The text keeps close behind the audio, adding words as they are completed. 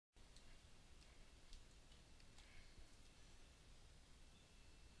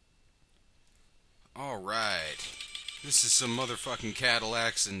Alright. This is some motherfucking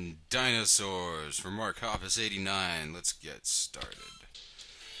Cadillacs and Dinosaurs from MarkHoppus89. Let's get started.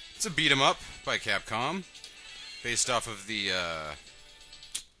 It's a beat 'em up by Capcom, based off of the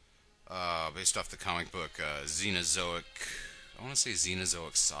comic book Xenozoic. I want to say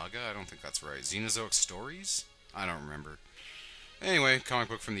Xenozoic Saga. I don't think that's right. Xenozoic Stories? I don't remember. Anyway, comic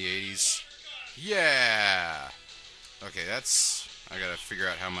book from the 80s. Yeah. Okay, I gotta figure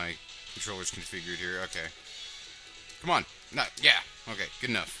out how my controller's configured here. Okay. Come on. No, yeah. Okay, good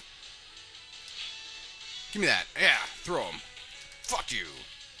enough. Give me that. Yeah, throw him. Fuck you.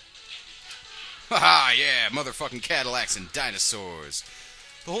 Haha, yeah, motherfucking Cadillacs and Dinosaurs.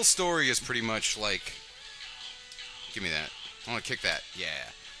 The whole story is pretty much like... Give me that. I want to kick that. Yeah.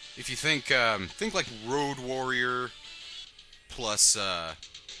 If you think like Road Warrior plus,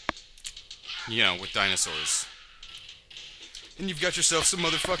 with dinosaurs. And you've got yourself some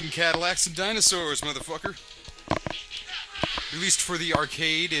motherfucking Cadillacs and Dinosaurs, motherfucker. Released for the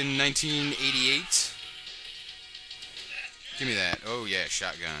arcade in 1988. Give me that. Oh yeah,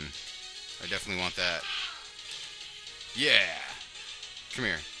 shotgun. I definitely want that. Yeah. Come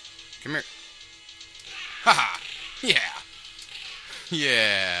here. Come here. Haha. Yeah.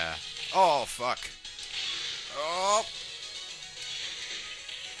 Yeah. Oh, fuck. Oh.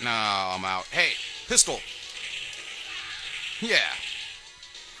 No, I'm out. Hey, pistol. Yeah.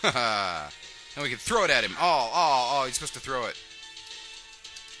 Haha. And we can throw it at him. Oh, he's supposed to throw it.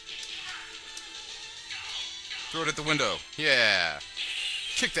 Throw it at the window. Yeah.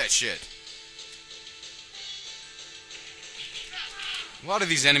 Kick that shit. A lot of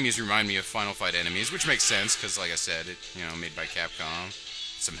these enemies remind me of Final Fight enemies, which makes sense, because, like I said, made by Capcom.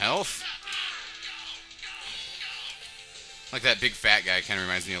 Some health. Like that big fat guy kind of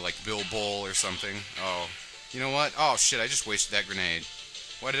reminds me of, like, Bill Bull or something. Oh, you know what? Oh, shit, I just wasted that grenade.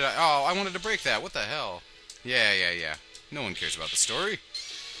 Why did I... Oh, I wanted to break that. What the hell? Yeah. No one cares about the story.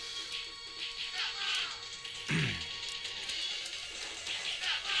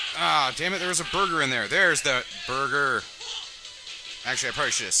 Ah, damn it, there was a burger in there. There's that burger. Actually, I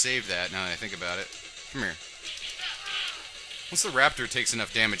probably should have saved that now that I think about it. Come here. Once the raptor takes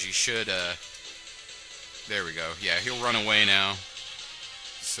enough damage, he should, There we go. Yeah, he'll run away now.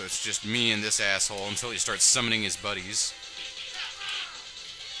 So it's just me and this asshole until he starts summoning his buddies.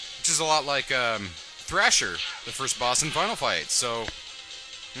 Which is a lot like, Thrasher, the first boss in Final Fight. So,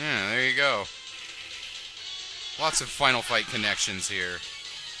 yeah, there you go. Lots of Final Fight connections here.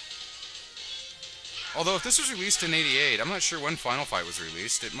 Although, if this was released in '88, I'm not sure when Final Fight was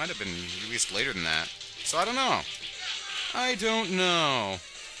released. It might have been released later than that. So, I don't know. I don't know.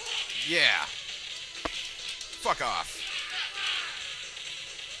 Yeah. Fuck off.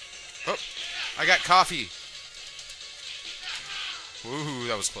 Oh, I got coffee. Woohoo,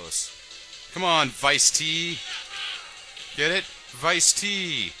 that was close. Come on, Vice Tea. Get it? Vice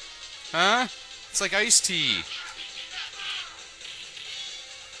Tea. Huh? It's like iced tea.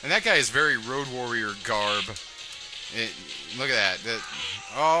 And that guy is very Road Warrior garb. Look at that.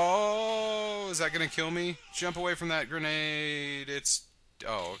 Oh, is that going to kill me? Jump away from that grenade.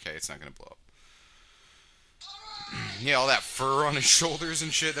 Oh, okay, it's not going to blow up. Yeah, all that fur on his shoulders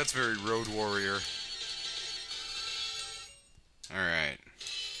and shit. That's very Road Warrior. Alright.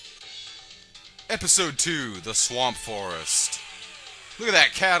 Episode 2, The Swamp Forest. Look at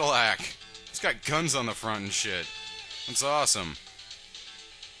that Cadillac. It's got guns on the front and shit. That's awesome.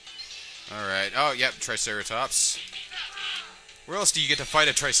 Alright. Oh, yep, Triceratops. Where else do you get to fight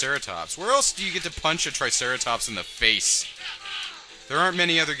a Triceratops? Where else do you get to punch a Triceratops in the face? There aren't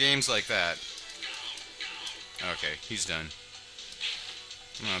many other games like that. Okay, he's done.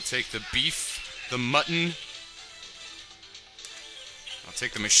 I'll take the beef, the mutton. I'll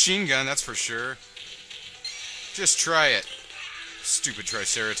take the machine gun, that's for sure. Just try it, stupid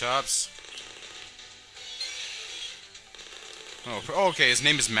Triceratops. Oh, okay, his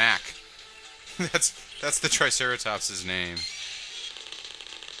name is Mac. That's the Triceratops' name.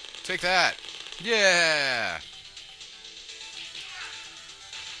 Take that. Yeah.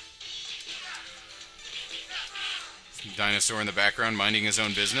 Dinosaur in the background minding his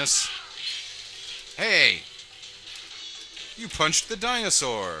own business. Hey! You punched the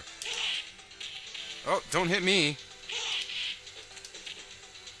dinosaur. Oh, don't hit me.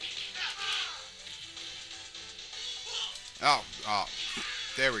 Oh,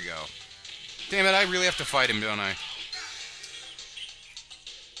 there we go. Damn it, I really have to fight him, don't I?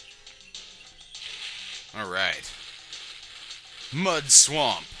 Alright. Mud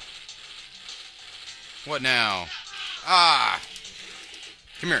Swamp. What now? Ah!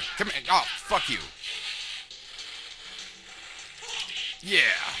 Come here. Oh, fuck you. Yeah.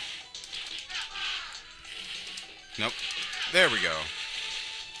 Nope. There we go.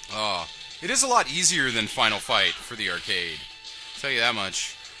 Oh, it is a lot easier than Final Fight for the arcade. I'll tell you that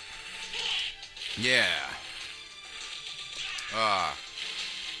much. Yeah. I'm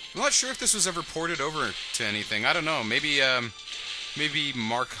not sure if this was ever ported over to anything. I don't know. Maybe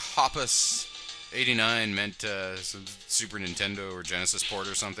MarkHoppus89 meant some Super Nintendo or Genesis port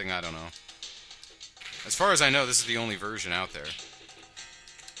or something. I don't know. As far as I know, this is the only version out there.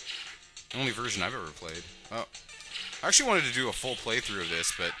 The only version I've ever played. Oh. I actually wanted to do a full playthrough of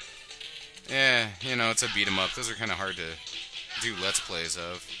this, but... you know, it's a beat-em-up. Those are kind of hard to do Let's Plays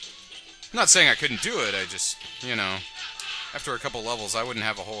of. I'm not saying I couldn't do it, I just, you know... After a couple levels, I wouldn't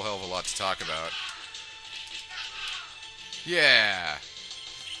have a whole hell of a lot to talk about. Yeah!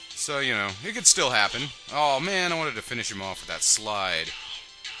 So, you know, it could still happen. Oh, man, I wanted to finish him off with that slide.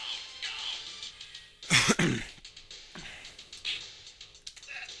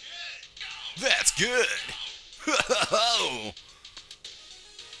 That's good!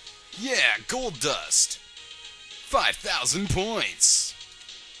 Yeah, gold dust! 5,000 points!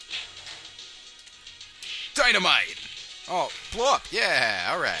 Dynamite! Oh, blow up!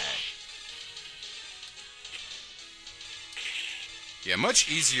 Yeah, alright. Yeah, much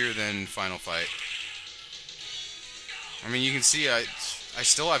easier than Final Fight. I mean, you can see I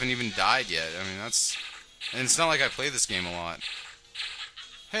still haven't even died yet. I mean, that's... And it's not like I play this game a lot.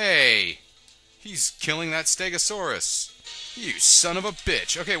 Hey! He's killing that Stegosaurus. You son of a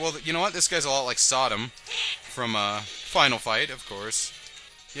bitch. Okay, well, you know what? This guy's a lot like Sodom from Final Fight, of course.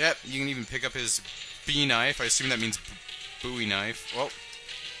 Yep, you can even pick up his bee knife. I assume that means Bowie knife. Well.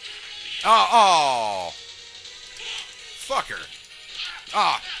 Oh! Fucker.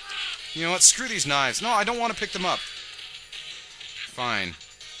 Ah! You know what? Screw these knives. No, I don't want to pick them up. Fine.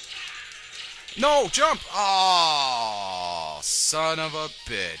 No! Jump! Oh! Son of a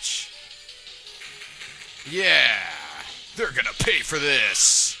bitch. Yeah! They're gonna pay for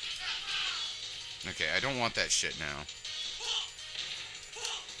this! Okay, I don't want that shit now.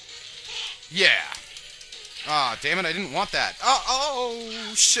 Yeah! Ah, damn it, I didn't want that.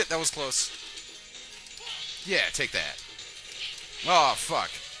 Oh, shit, that was close. Yeah, take that. Oh,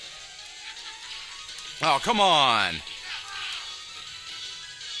 fuck. Oh, come on!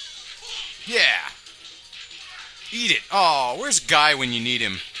 Yeah! Eat it! Oh, where's Guy when you need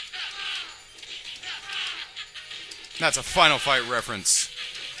him? That's a Final Fight reference.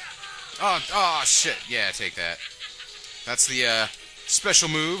 Oh, shit. Yeah, take that. That's the, special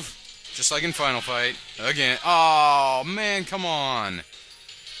move. Just like in Final Fight. Again. Oh, man, come on.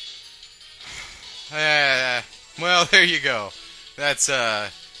 Well, there you go. That's,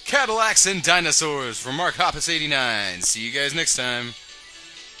 Cadillacs and Dinosaurs from MarkHoppus89. See you guys next time.